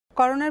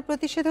করোনার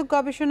প্রতিষেধক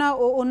গবেষণা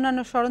ও অন্যান্য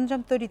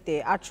সরঞ্জাম তৈরিতে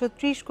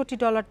 $830 কোটি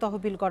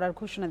তহবিল করার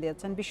ঘোষণা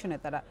দিয়েছেন বিশ্ব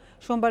নেতারা।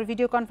 সোমবার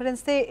ভিডিও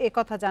কনফারেন্সে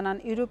একথা জানান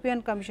European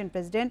commission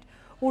president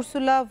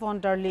Ursula von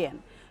der Leyen.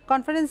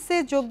 কনফারেন্সে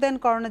যোগ দেন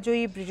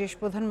করোনাজয়ী ব্রিটিশ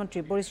প্রধানমন্ত্রী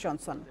বরিস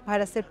জনসন।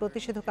 ভাইরাসের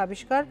প্রতিষেধক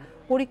আবিষ্কার,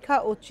 পরীক্ষা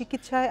ও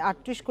চিকিৎসায়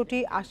 38 কোটি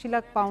 80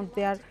 লাখ পাউন্ড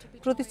দেওয়ার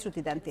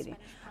প্রতিশ্রুতি দেন তিনি।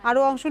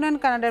 আরও অংশ নেন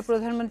কানাডার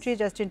প্রধানমন্ত্রী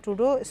জাস্টিন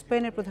ট্রুডো,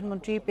 স্পেনের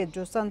প্রধানমন্ত্রী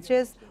পেদ্রো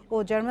সানচেজ ও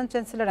German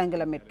chancellor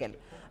Angela Merkel.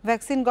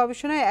 Vaccine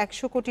গবেষণায়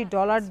 $100 কোটি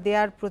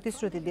দেওয়ার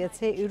প্রতিশ্রুতি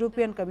দিয়েছে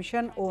ইউরোপিয়ান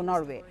কমিশন ও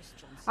নরওয়ে।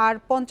 আর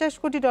 $50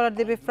 কোটি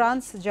দেবে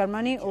ফ্রান্স,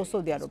 জার্মানি ও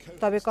সৌদি আরব।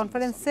 তবে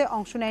কনফারেন্সে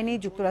অংশ নেয়নি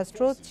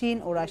যুক্তরাষ্ট্র, চীন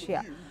ও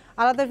রাশিয়া।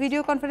 আলাদা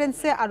ভিডিও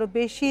কনফারেন্সে আরও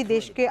বেশি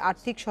দেশকে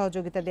আর্থিক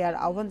সহযোগিতা দেওয়ার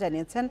আহ্বান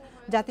জানিয়েছেন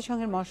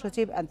জাতিসংঘের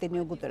মহাসচিব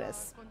অ্যান্তোনিও গুতেরেস।